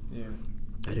around. Yeah.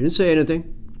 I didn't say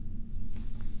anything.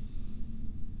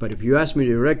 But if you ask me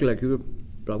directly, like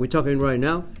we're talking right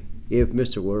now, if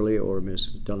Mr. Worley or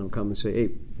Ms. Dunham come and say, hey,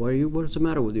 what's the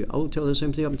matter with you? I will tell the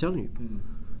same thing I'm telling you. Mm.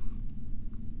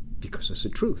 Because it's the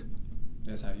truth.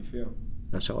 That's how you feel.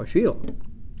 That's how I feel.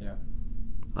 Yeah.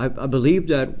 I believe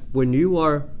that when you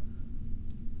are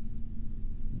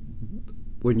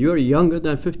younger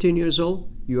than 15 years old,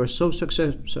 you are so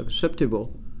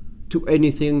susceptible to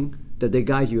anything that they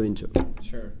guide you into.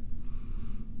 Sure.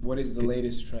 What is the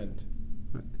latest trend?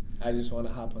 Right. I just want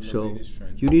to hop on the latest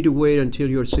trend. You need to wait until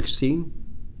you're 16.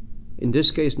 In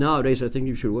this case, nowadays, I think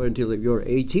you should wait until you're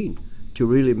 18 to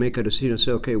really make a decision and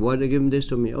say, okay, why are they giving this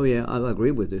to me? Oh, yeah, I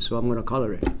agree with this, so I'm going to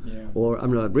color it. Yeah. Or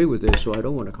I'm going to agree with this, so I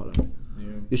don't want to color it.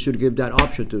 Yeah. You should give that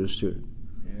option to the student.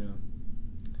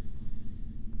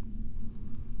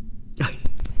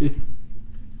 Yeah.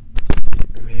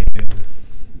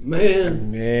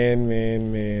 Man.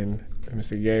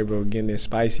 Mr. Gabriel getting it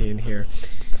spicy in here.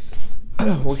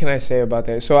 What can I say about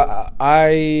that? So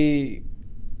I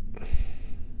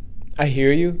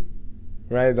hear you,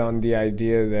 right, on the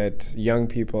idea that young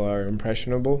people are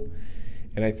impressionable,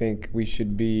 and I think we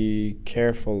should be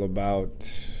careful about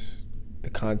the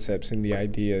concepts and the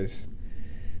ideas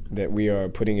that we are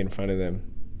putting in front of them.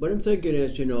 What I'm thinking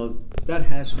is, that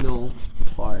has no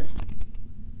part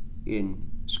in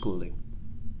schooling.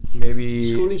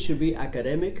 Maybe schooling should be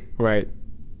academic, right,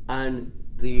 and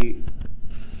the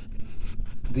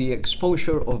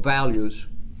exposure of values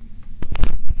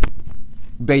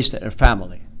based on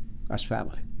family, as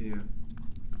family. Yeah.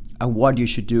 And what you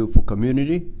should do for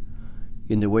community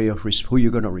in the way of who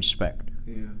you're going to respect.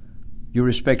 Yeah. You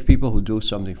respect people who do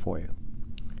something for you.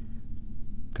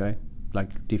 Okay?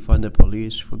 Like defund the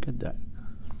police, forget that.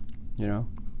 Yeah.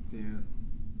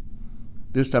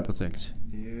 This type of things.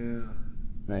 Yeah.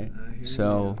 Right?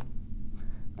 So,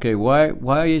 okay,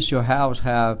 why is your house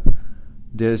have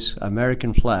this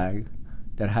American flag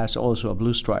that has also a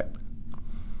blue stripe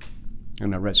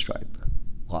and a red stripe?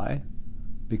 Why?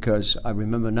 Because I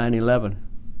remember 9/11.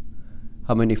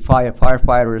 How many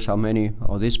firefighters, how many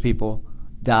of these people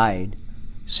died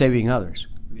saving others?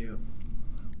 Yeah.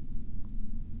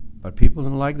 But people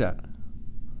don't like that.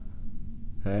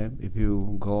 Okay? If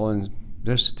you go and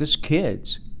there's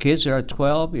kids that are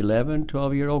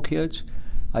 12-year-old kids.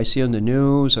 I see on the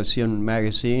news, I see on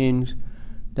magazines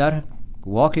that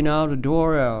walking out the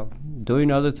door,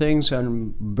 doing other things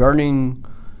and burning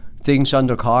things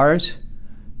under cars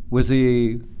with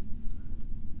the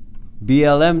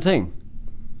BLM thing.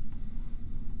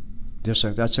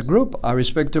 That's a group. I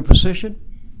respect their position.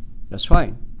 That's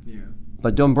fine. Yeah.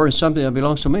 But don't burn something that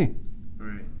belongs to me.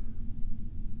 Right.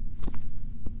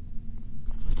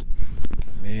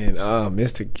 Man,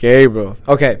 Mr. Gabriel.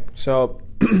 Okay, so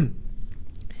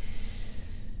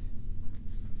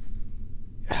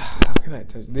how can I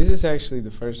touch? This is actually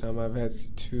the first time I've had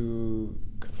to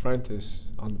confront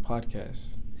this on the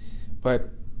podcast, but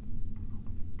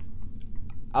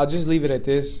I'll just leave it at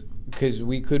this because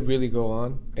we could really go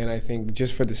on, and I think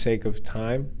just for the sake of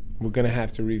time, we're gonna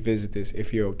have to revisit this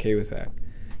if you're okay with that.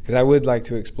 Because I would like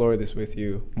to explore this with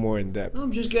you more in depth.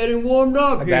 I'm just getting warmed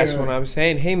up here. That's what I'm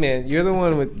saying. Hey, man, you're the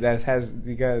one that has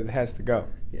to go.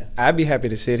 Yeah. I'd be happy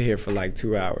to sit here for like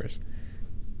 2 hours.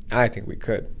 I think we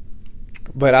could.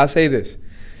 But I'll say this.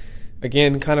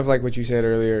 Again, kind of like what you said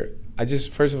earlier, I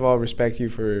just, first of all, respect you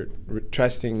for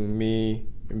trusting me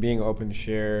and being open to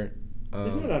share.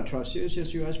 It's not I trust you. It's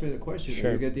just you ask me the question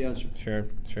and you get the answer.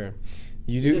 Sure.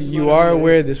 You are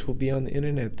aware this will be on the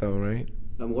internet, though, right?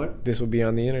 What? This will be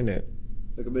on the internet.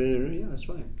 Yeah, that's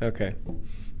fine. Okay,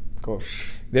 cool.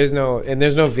 There's no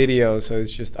video, so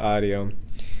it's just audio.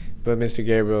 But Mr.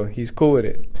 Gabriel, he's cool with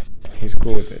it.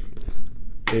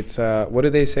 It's what do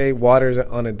they say? Water's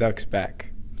on a duck's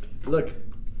back. Look,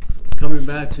 coming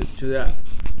back to that,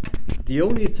 the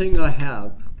only thing I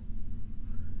have.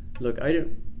 Look, I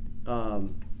didn't.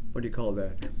 What do you call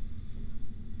that?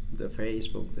 The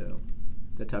Facebook,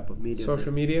 the type of media.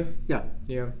 Social media? Yeah.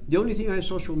 The The only thing I have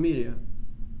social media,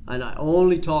 and I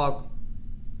only talk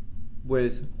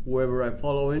with whoever I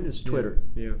follow in, is Twitter.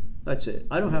 Yeah. That's it.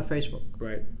 I don't have Facebook.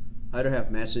 Right. I don't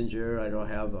have Messenger. I don't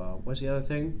have, what's the other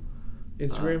thing?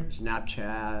 Instagram?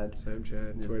 Snapchat.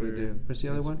 Snapchat, Twitter. What's the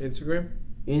other one? Instagram?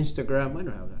 Instagram. I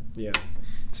don't have that. Yeah.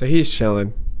 So he's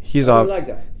chilling. He's I off. like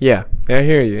that. Yeah, I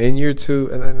hear you. And you're too,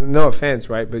 no offense,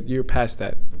 right? But you're past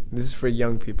that. This is for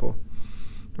young people,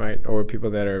 right? Or people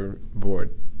that are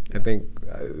bored. I think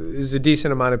there's a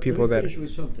decent amount of people that... finish with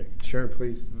something. Sure,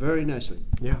 please. Very nicely.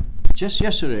 Yeah. Just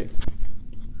yesterday,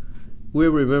 we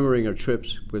were remembering our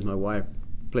trips with my wife,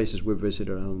 places we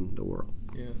visited around the world.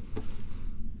 Yeah.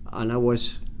 And I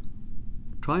was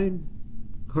trying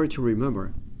her to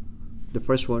remember the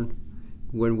first one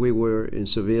when we were in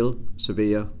Sevilla,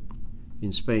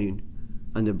 in Spain,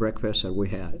 and the breakfast that we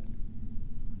had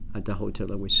at the hotel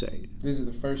that we stayed. This is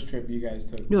the first trip you guys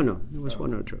took? No, it was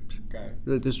one of our trips. Got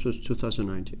it. This was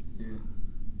 2019. Yeah.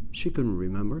 She couldn't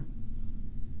remember.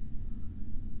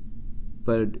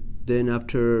 But then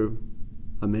after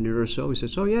a minute or so, he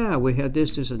says, "Oh yeah, we had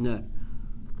this, and that."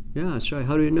 Yeah, that's right.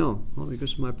 How do you know? Well,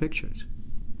 because of my pictures.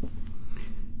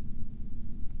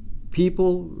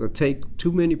 People that take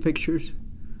too many pictures,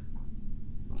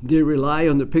 they rely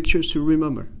on the pictures to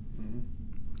remember. Mm-hmm.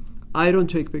 I don't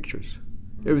take pictures.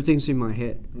 Mm-hmm. Everything's in my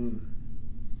head.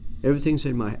 Everything's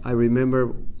in my... I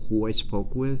remember who I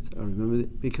spoke with. I remember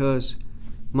because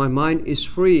my mind is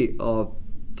free of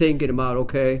thinking about,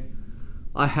 okay,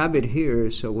 I have it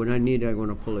here, so when I need it, I'm going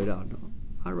to pull it out. No,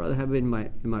 I'd rather have it in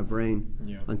my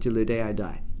brain until the day I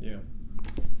die. Yeah.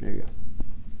 There you go.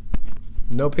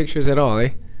 No pictures at all,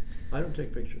 eh? I don't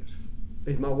take pictures.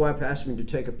 If my wife asks me to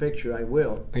take a picture, I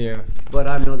will. Yeah. But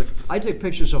I take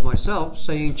pictures of myself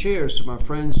saying cheers to my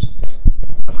friends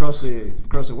across the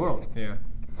world. Yeah.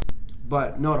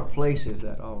 But not of places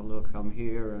that, oh, look, I'm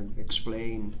here and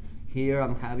explain. Here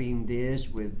I'm having this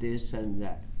with this and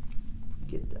that.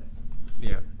 Get that.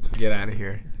 Yeah. Get out of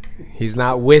here. He's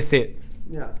not with it.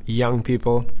 Yeah. Young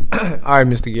people. All right,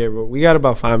 Mr. Gabriel. We got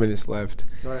about 5 minutes left.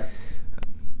 All right.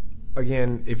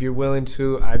 Again, if you're willing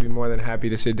to, I'd be more than happy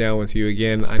to sit down with you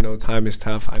again. I know time is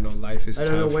tough. I know life is tough.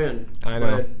 I don't know when. I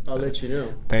know. But I'll let you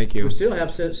know. Thank you. We still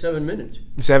have 7 minutes.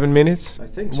 7 minutes? I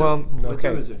think so. Well, okay. What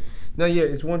time is it? No, yeah,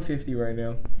 it's 1:50 right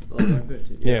now. Oh,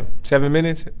 1:50. Yeah. 7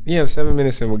 minutes? Yeah, 7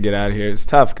 minutes and we'll get out of here. It's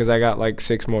tough because I got like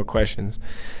 6 more questions.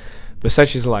 But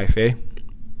such is life, eh?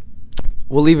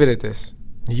 We'll leave it at this.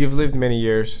 You've lived many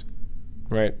years,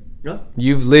 right? Yeah.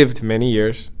 You've lived many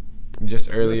years. Just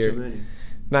earlier. Not too many.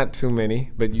 Not too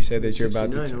many, but you said that you're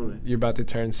about to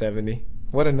turn 70.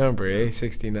 What a number, eh?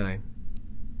 69.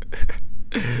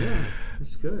 Yeah,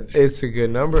 it's good. It's a good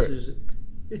number.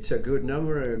 It's a good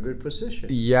number and a good position.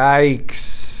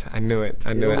 Yikes. I knew it.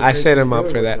 I set him up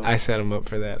for that. I set him up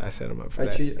for that. I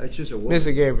choose a woman.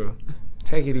 Mr. Gabriel,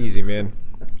 take it easy, man.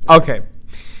 Okay.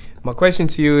 My question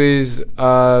to you is,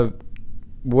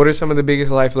 what are some of the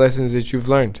biggest life lessons that you've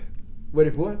learned?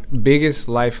 What? Biggest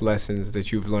life lessons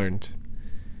that you've learned.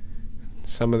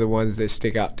 Some of the ones that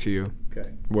stick out to you. Okay.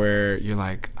 Where you're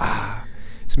like,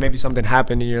 so maybe something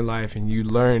happened in your life and you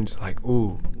learned, like,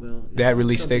 ooh, that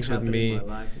really sticks with me. In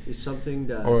my life. It's something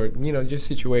that... Or, just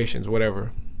situations,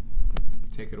 whatever.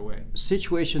 Take it away.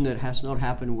 Situation that has not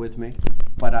happened with me,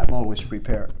 but I'm always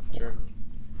prepared. Sure.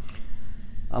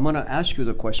 I'm going to ask you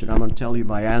the question. I'm going to tell you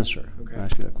my answer. Okay.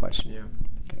 Ask you the question. Yeah.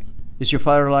 Okay. Is your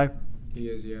father alive? He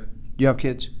is, yeah. Do you have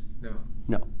kids? No.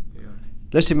 No. Yeah.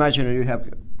 Let's imagine that you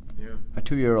have a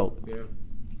 2-year-old. Yeah.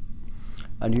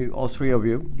 And you, all 3 of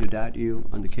you, your dad, you,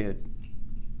 and the kid,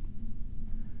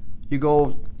 you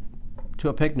go to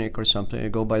a picnic or something, you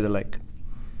go by the lake.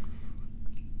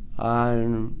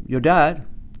 And your dad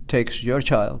takes your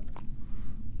child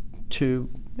to,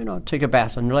 take a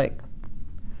bath in the lake.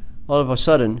 All of a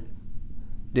sudden,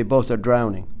 they both are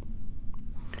drowning.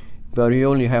 But you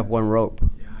only have one rope.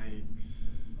 Yikes.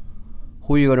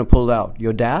 Who are you going to pull out,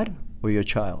 your dad or your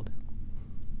child?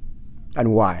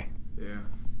 And why? Yeah.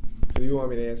 So you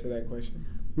want me to answer that question?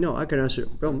 No, I can answer.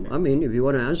 Well, Okay. I mean, if you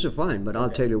want to answer, fine. But I'll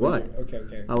tell you what.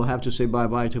 Okay. I will have to say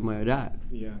bye-bye to my dad.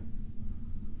 Yeah.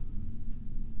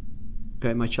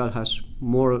 Okay, my child has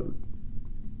more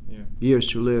years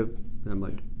to live than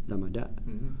my dad.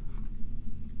 Mm-hmm.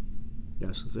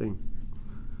 That's the thing.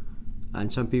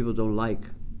 And some people don't like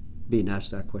being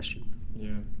asked that question.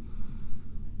 Yeah.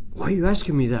 Why are you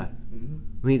asking me that? Mm-hmm.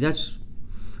 I mean, that's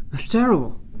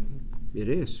terrible. Mm-hmm. It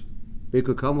is. It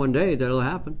could come one day that'll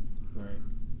happen. Right.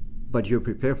 But you're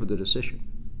prepared for the decision.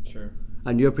 Sure.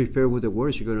 And you're prepared with the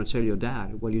words you're going to tell your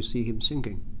dad while you see him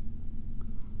sinking.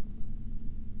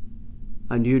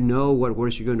 And you know what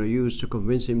words you're going to use to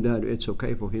convince him that it's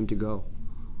okay for him to go.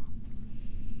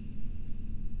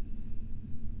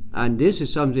 And this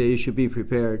is something you should be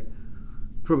prepared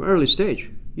from early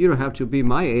stage. You don't have to be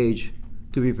my age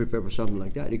to be prepared for something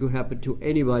like that. It could happen to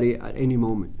anybody at any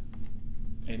moment.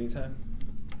 Anytime.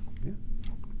 Yeah.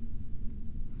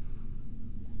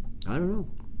 I don't know.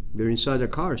 You're inside the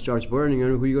car, it starts burning,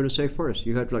 and who are you going to say first?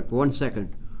 You have like 1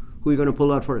 second. Who are you going to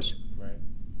pull out first? Right.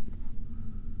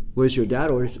 Was your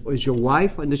dad or is your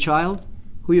wife and the child?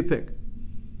 Who you pick?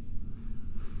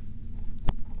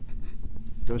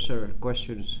 Those are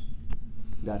questions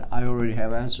that I already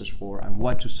have answers for and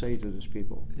what to say to those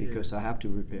people because I have to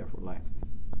prepare for life.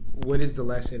 What is the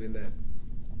lesson in that?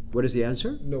 What is the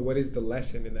answer? No, what is the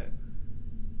lesson in that?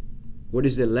 What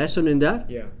is the lesson in that?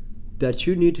 Yeah. That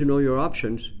you need to know your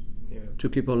options to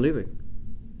keep on living.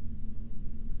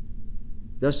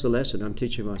 That's the lesson I'm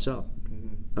teaching myself.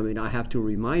 Mm-hmm. I mean, I have to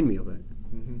remind me of it.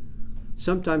 Mm-hmm.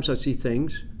 Sometimes I see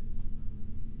things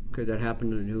that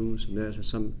happen in the news, and there's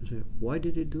some say, why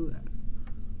did it do that?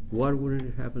 Why wouldn't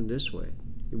it happen this way?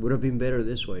 It would have been better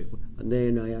this way. And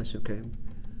then I ask, okay,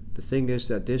 the thing is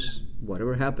that this,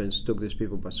 whatever happens, took these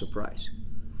people by surprise.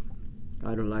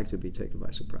 I don't like to be taken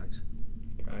by surprise.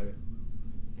 Got it.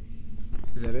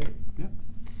 Is that it? Yeah.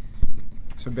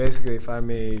 So basically, if I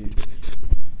may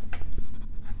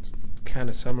kind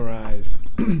of summarize,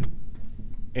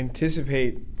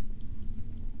 anticipate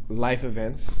life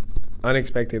events,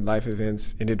 unexpected life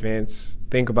events in advance,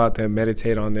 think about them,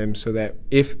 meditate on them so that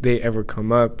if they ever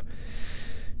come up,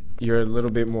 you're a little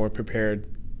bit more prepared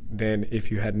than if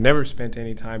you had never spent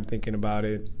any time thinking about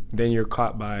it, then you're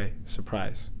caught by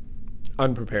surprise,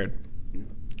 unprepared.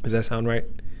 Does that sound right?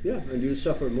 Yeah, and you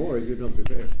suffer more if you're not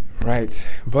prepared. Right.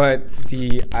 But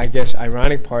the, I guess,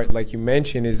 ironic part, like you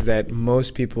mentioned, is that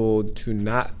most people do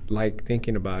not like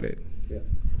thinking about it. Yeah.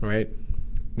 Right?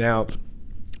 Now,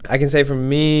 I can say for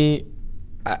me,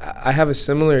 I have a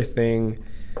similar thing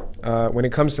when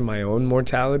it comes to my own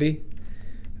mortality.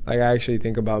 Like, I actually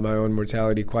think about my own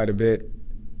mortality quite a bit.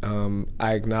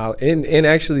 I acknowledge, and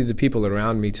actually the people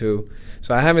around me too.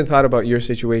 So I haven't thought about your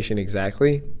situation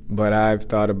exactly, but I've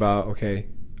thought about, okay,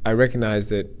 I recognize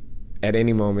that at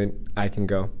any moment I can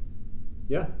go.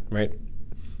 Yeah. Right?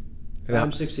 And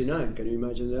I'm 69. Can you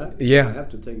imagine that? Yeah. I have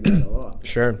to think that a lot.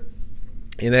 Sure.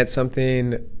 And that's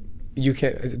something you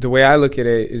can, the way I look at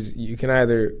it is you can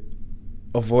either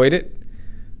avoid it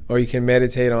or you can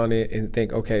meditate on it and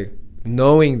think, okay,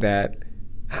 knowing that,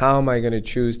 how am I going to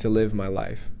choose to live my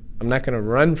life? I'm not going to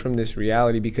run from this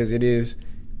reality because it is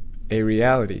a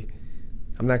reality.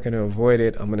 I'm not going to avoid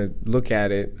it. I'm going to look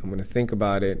at it. I'm going to think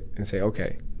about it and say,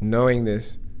 okay, knowing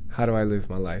this, how do I live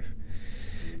my life?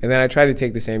 And then I try to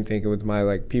take the same thing with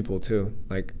my people too.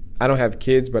 Like, I don't have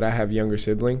kids, but I have younger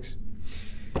siblings.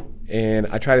 And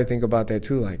I try to think about that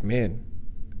too. Like, man,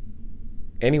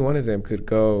 any one of them could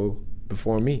go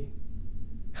before me.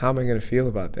 How am I going to feel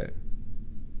about that?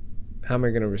 How am I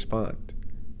going to respond?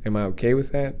 Am I okay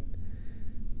with that?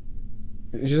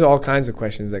 It's just all kinds of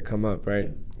questions that come up, right?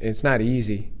 It's not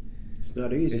easy. It's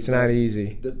not easy. It's not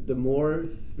easy. The more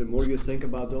you think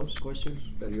about those questions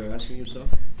that you're asking yourself,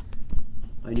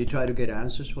 and you try to get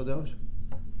answers for those,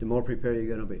 the more prepared you're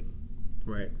going to be.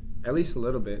 Right. At least a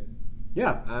little bit.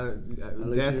 Yeah.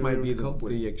 Death might be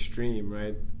the extreme,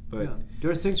 right? But yeah.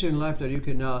 There are things in life that you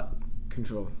cannot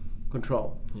control.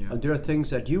 Yeah. And there are things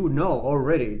that you know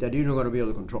already that you're not going to be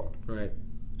able to control. Right.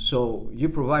 So you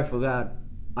provide for that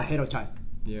ahead of time.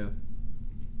 Yeah.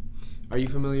 Are you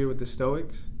familiar with the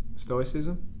Stoics?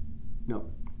 Stoicism? No.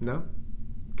 No?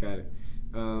 Got it.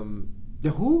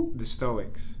 The who? The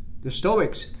Stoics. The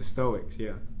Stoics? The Stoics,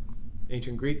 yeah.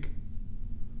 Ancient Greek?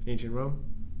 Ancient Rome?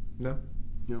 No?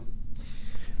 No.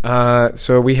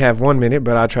 So we have 1 minute,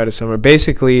 but I'll try to summarize.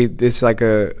 Basically, it's like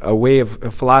a way of a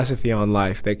philosophy on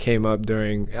life that came up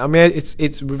during. I mean,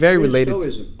 it's very related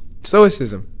Stoicism. to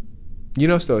Stoicism. You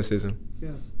know Stoicism.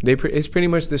 Yeah. It's pretty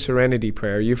much the Serenity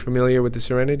Prayer. Are you familiar with the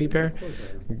Serenity Prayer?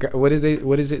 What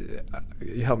is it?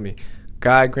 Help me.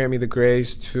 God, grant me the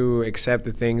grace to accept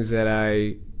the things that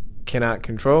I cannot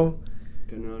control.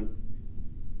 Cannot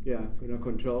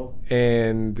control.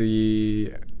 And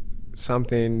the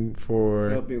something for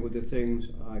help me with the things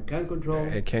I can control.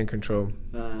 I can control.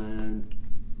 And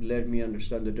let me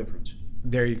understand the difference.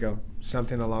 There you go.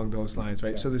 Something along those lines,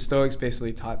 right? Yeah. So the Stoics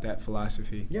basically taught that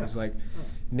philosophy. Yeah. It's like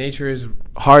nature is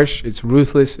harsh, it's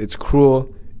ruthless, it's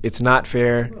cruel, it's not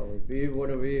fair. Well, if you want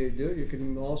to be good, you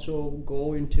can also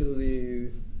go into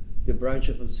the branch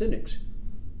of the cynics.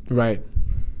 Right.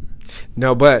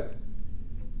 No, but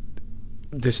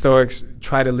the Stoics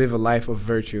try to live a life of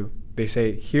virtue. They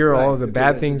say, here are all the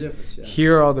bad things. Yeah.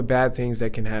 Here are all the bad things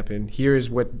that can happen. Here is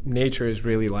what nature is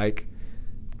really like.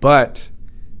 But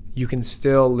you can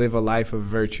still live a life of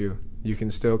virtue. You can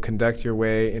still conduct your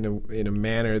way in a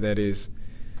manner that is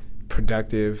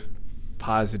productive,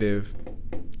 positive,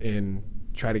 and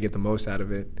try to get the most out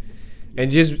of it.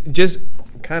 And just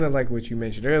kind of like what you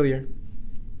mentioned earlier,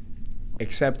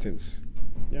 acceptance.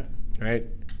 Yeah. Right?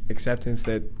 Acceptance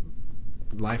that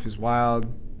life is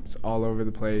wild, it's all over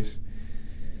the place,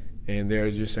 and there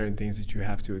are just certain things that you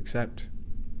have to accept.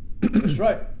 That's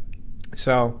right.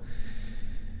 So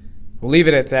we'll leave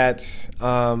it at that.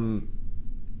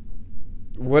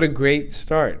 What a great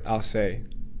start, I'll say.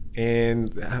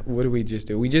 And what did we just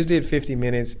do? We just did 50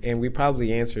 minutes, and we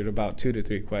probably answered about 2 to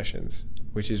 3 questions,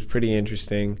 which is pretty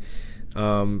interesting.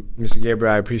 Mr.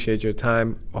 Gabriel, I appreciate your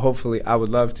time. Hopefully, I would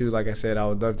love to, like I said, I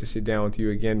would love to sit down with you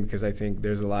again, because I think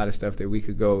there's a lot of stuff that we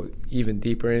could go even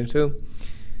deeper into.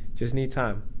 Just need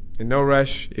time. And no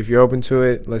rush. If you're open to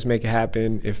it, let's make it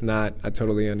happen. If not, I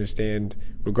totally understand.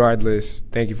 Regardless,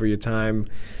 thank you for your time.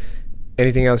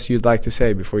 Anything else you'd like to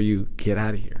say before you get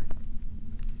out of here?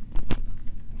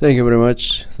 Thank you very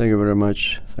much. Thank you very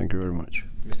much. Thank you very much.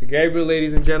 Mr. Gabriel,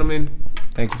 ladies and gentlemen,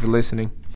 thank you for listening.